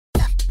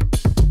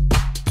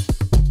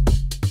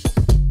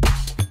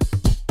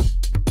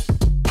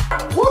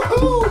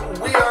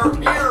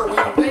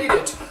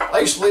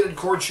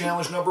chord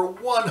challenge number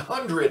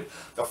 100.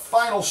 The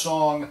final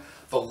song,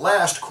 the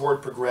last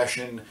chord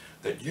progression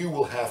that you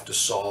will have to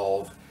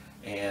solve.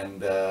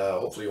 And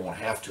hopefully you won't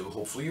have to.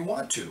 Hopefully you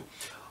want to.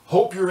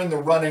 Hope you're in the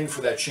running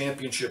for that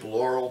championship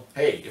laurel.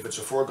 Hey, if it's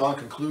a foregone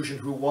conclusion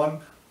who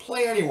won,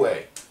 play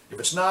anyway. If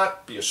it's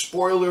not, be a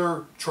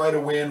spoiler, try to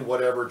win,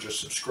 whatever.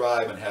 Just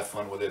subscribe and have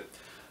fun with it.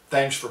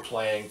 Thanks for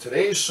playing.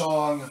 Today's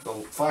song, the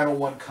final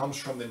one, comes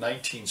from the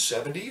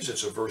 1970s.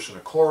 It's a verse and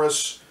a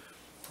chorus.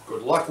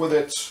 Good luck with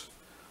it.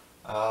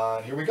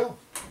 Here we go.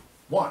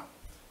 1,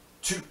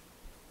 2,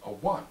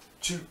 1,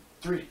 2,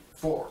 3,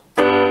 4.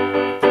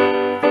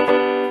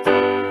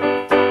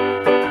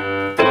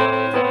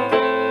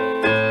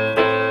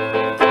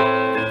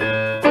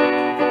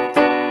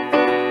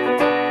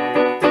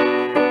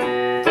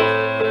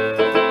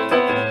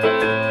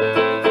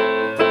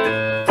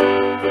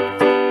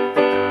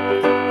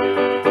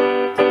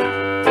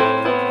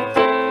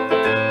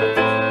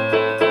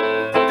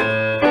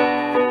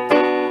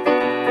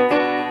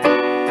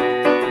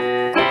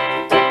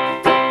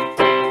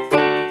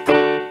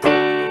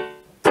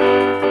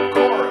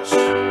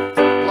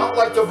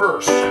 The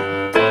verse.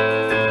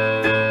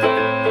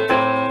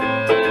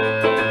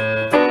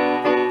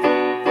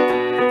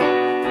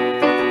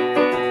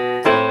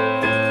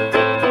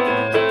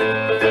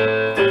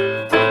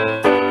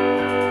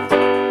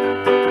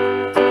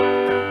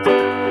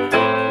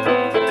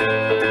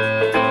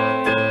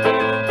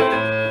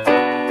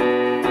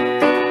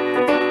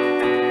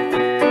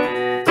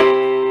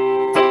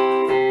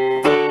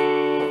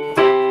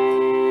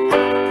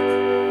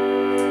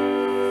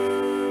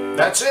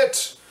 That's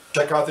it.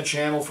 Check out the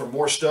channel for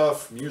more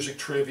stuff, music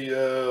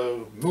trivia,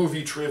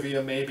 movie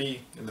trivia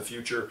maybe in the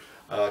future,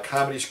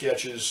 comedy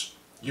sketches,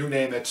 you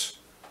name it.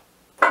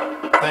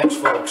 Thanks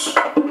folks.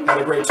 Had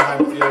a great time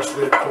with the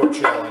Isolated Chord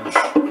Challenge.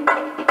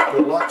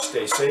 Good luck,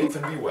 stay safe,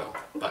 and be well.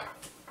 Bye.